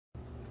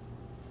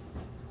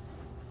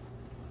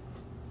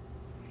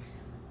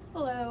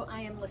Hello,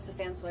 I am Lissa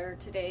Fansler.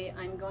 Today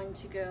I'm going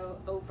to go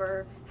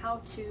over how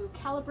to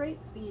calibrate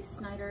the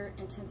Snyder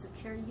intensive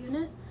care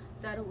unit.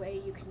 That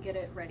way you can get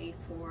it ready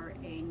for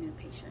a new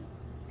patient.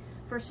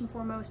 First and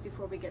foremost,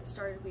 before we get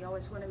started, we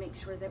always want to make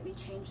sure that we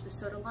change the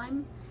soda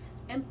lime,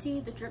 empty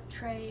the drip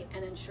tray,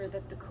 and ensure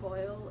that the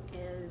coil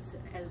is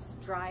as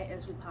dry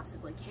as we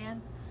possibly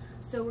can.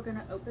 So we're going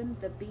to open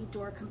the B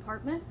door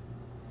compartment.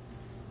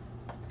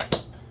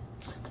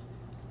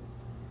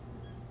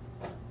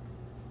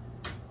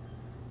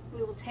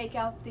 We will take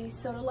out the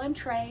soda lime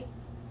tray,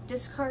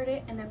 discard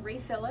it, and then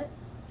refill it.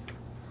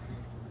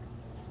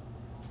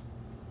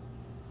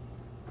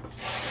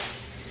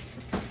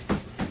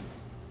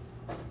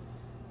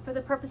 For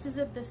the purposes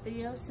of this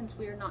video, since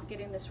we are not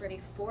getting this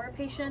ready for a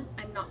patient,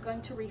 I'm not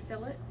going to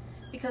refill it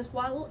because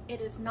while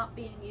it is not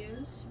being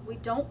used, we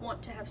don't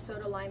want to have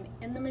soda lime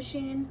in the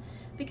machine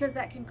because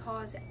that can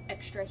cause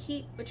extra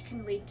heat, which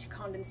can lead to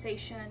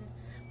condensation,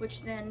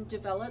 which then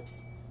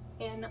develops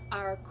in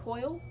our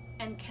coil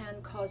and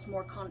can cause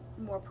more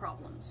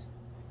problems.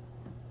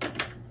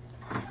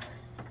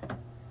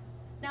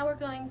 Now we're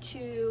going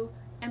to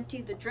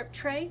empty the drip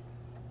tray.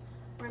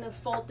 We're going to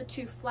fold the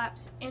two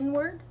flaps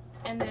inward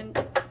and then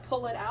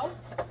pull it out.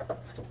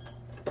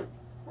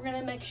 We're going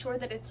to make sure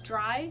that it's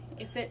dry.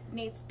 If it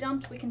needs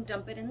dumped, we can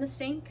dump it in the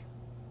sink.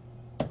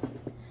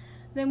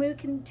 Then we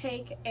can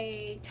take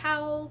a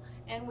towel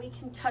and we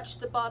can touch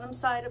the bottom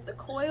side of the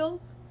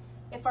coil.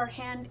 If our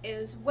hand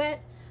is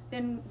wet,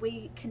 then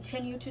we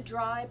continue to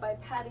dry by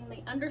patting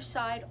the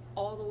underside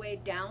all the way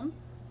down.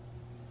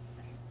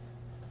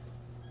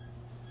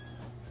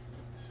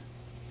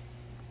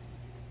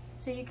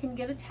 So you can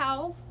get a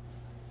towel,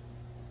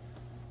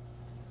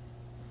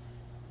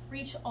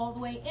 reach all the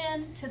way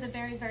in to the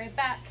very, very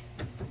back,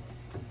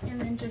 and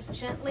then just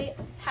gently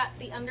pat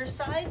the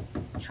underside,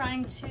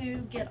 trying to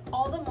get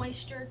all the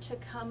moisture to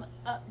come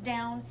up,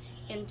 down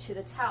into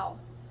the towel.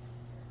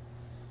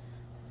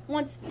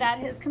 Once that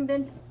has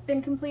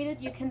been completed,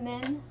 you can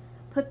then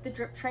put the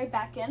drip tray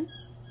back in.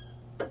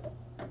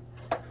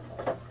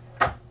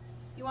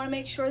 You want to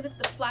make sure that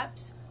the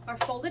flaps are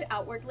folded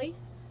outwardly.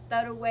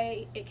 That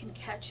way it can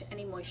catch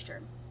any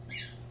moisture.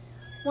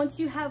 Once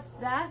you have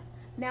that,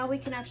 now we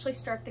can actually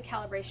start the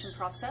calibration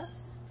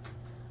process.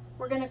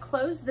 We're going to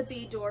close the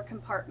B door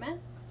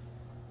compartment.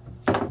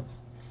 And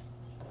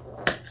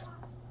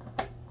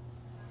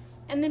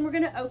then we're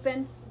going to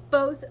open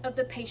both of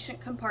the patient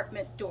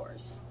compartment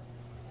doors.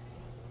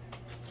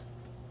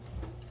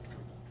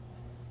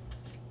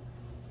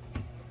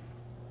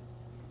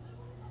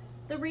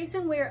 The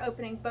reason we're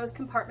opening both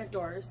compartment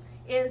doors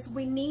is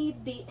we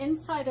need the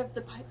inside of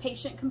the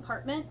patient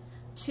compartment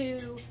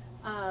to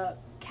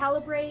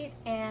calibrate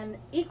and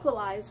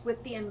equalize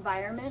with the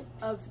environment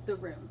of the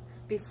room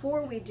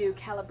before we do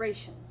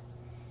calibration.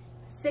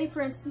 Say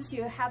for instance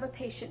you have a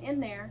patient in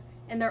there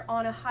and they're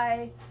on a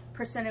high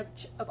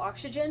percentage of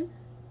oxygen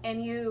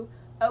and you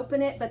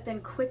open it but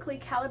then quickly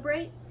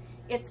calibrate,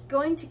 it's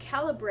going to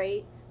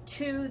calibrate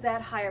to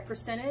that higher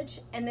percentage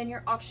and then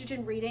your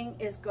oxygen reading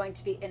is going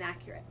to be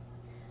inaccurate.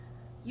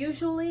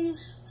 Usually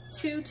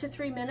 2 to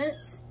 3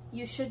 minutes,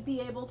 you should be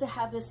able to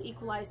have this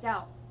equalized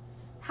out.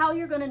 How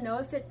you're going to know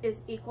if it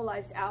is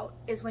equalized out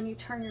is when you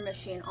turn your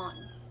machine on.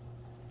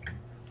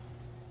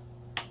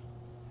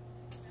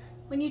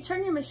 When you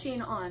turn your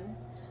machine on,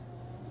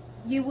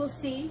 you will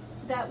see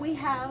that we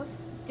have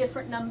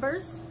different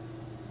numbers.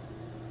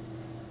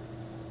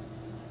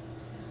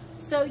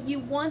 So you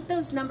want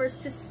those numbers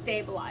to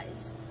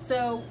stabilize.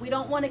 So we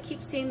don't want to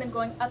keep seeing them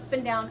going up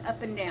and down,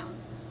 up and down.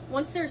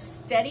 Once they're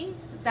steady,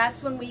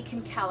 that's when we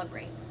can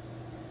calibrate.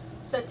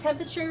 So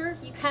temperature,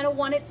 you kind of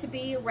want it to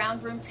be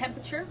around room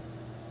temperature.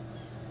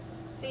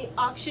 The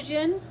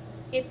oxygen,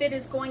 if it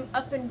is going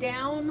up and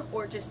down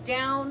or just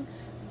down,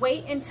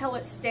 wait until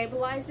it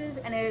stabilizes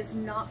and it is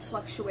not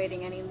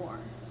fluctuating anymore.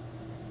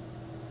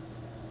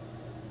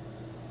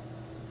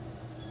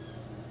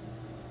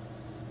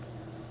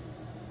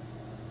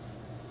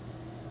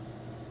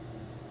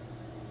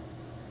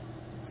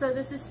 So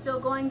this is still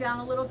going down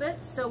a little bit,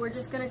 so we're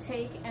just going to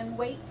take and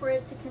wait for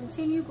it to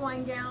continue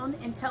going down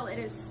until it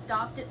has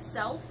stopped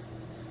itself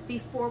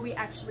before we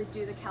actually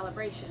do the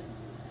calibration.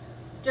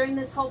 During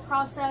this whole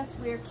process,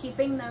 we're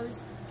keeping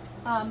those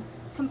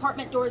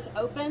compartment doors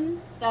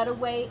open. That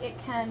way it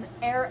can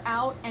air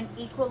out and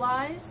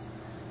equalize.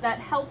 That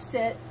helps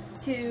it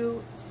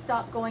to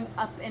stop going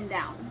up and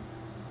down.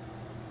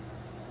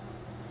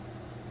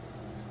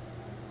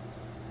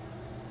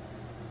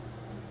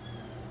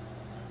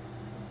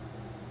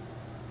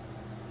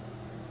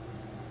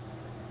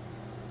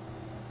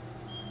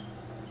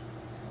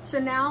 So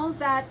now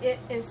that it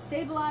is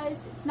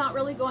stabilized, it's not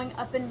really going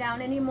up and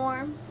down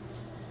anymore.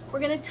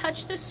 We're going to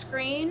touch the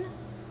screen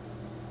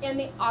in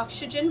the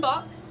oxygen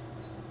box,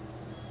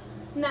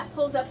 and that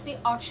pulls up the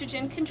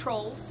oxygen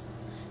controls.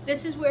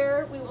 This is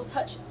where we will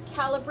touch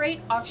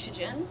calibrate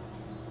oxygen,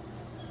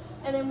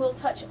 and then we'll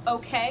touch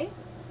OK.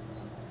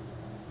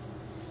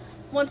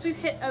 Once we've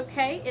hit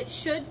OK, it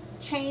should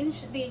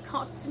change the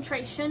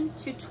concentration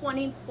to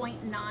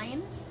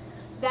 20.9.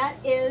 That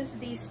is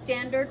the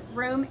standard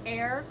room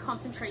air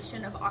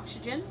concentration of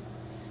oxygen.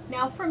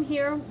 Now from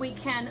here, we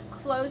can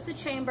close the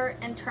chamber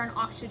and turn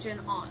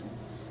oxygen on.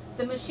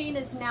 The machine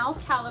is now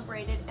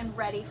calibrated and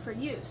ready for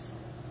use.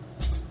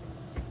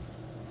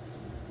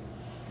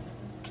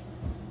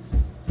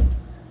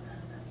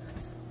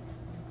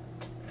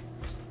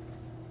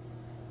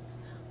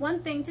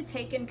 One thing to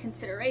take in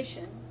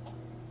consideration,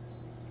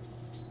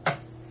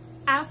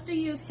 after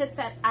you've hit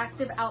that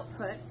active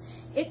output,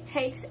 it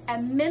takes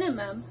a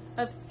minimum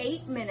of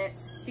 8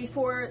 minutes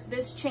before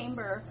this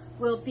chamber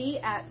will be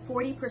at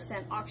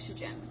 40%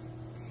 oxygen.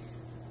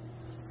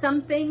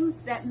 Some things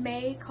that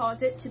may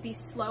cause it to be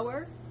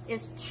slower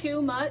is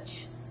too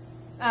much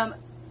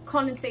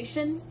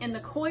condensation in the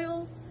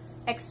coil,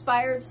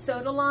 expired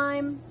soda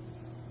lime,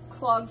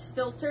 clogged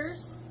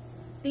filters.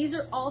 These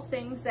are all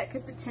things that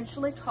could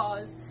potentially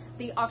cause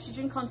the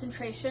oxygen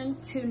concentration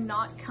to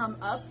not come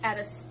up at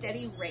a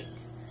steady rate.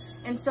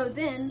 And so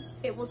then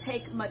it will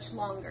take much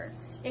longer.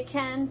 It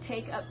can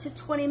take up to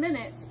 20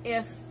 minutes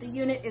if the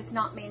unit is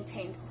not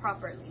maintained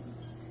properly.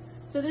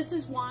 So this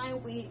is why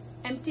we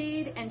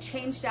emptied and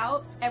changed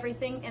out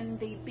everything in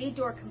the B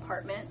door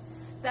compartment.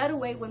 That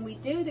way, when we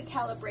do the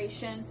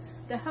calibration,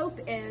 the hope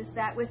is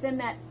that within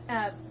that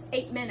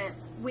 8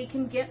 minutes, we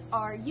can get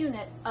our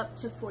unit up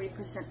to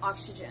 40%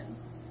 oxygen.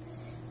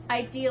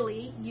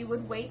 Ideally, you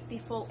would wait the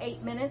full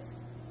 8 minutes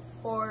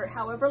or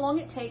however long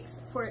it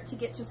takes for it to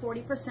get to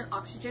 40%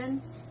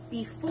 oxygen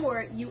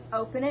before you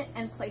open it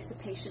and place a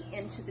patient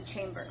into the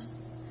chamber.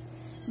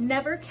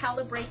 Never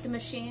calibrate the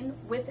machine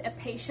with a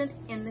patient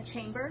in the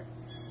chamber,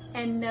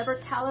 and never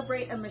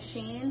calibrate a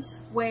machine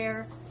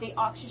where the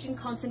oxygen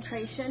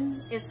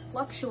concentration is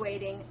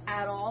fluctuating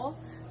at all,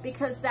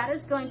 because that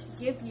is going to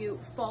give you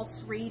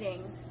false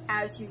readings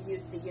as you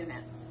use the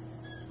unit.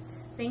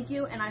 Thank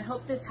you, and I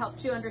hope this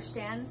helped you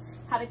understand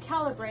how to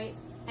calibrate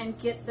and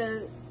get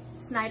the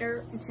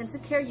Snyder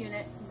intensive care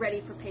unit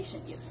ready for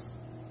patient use.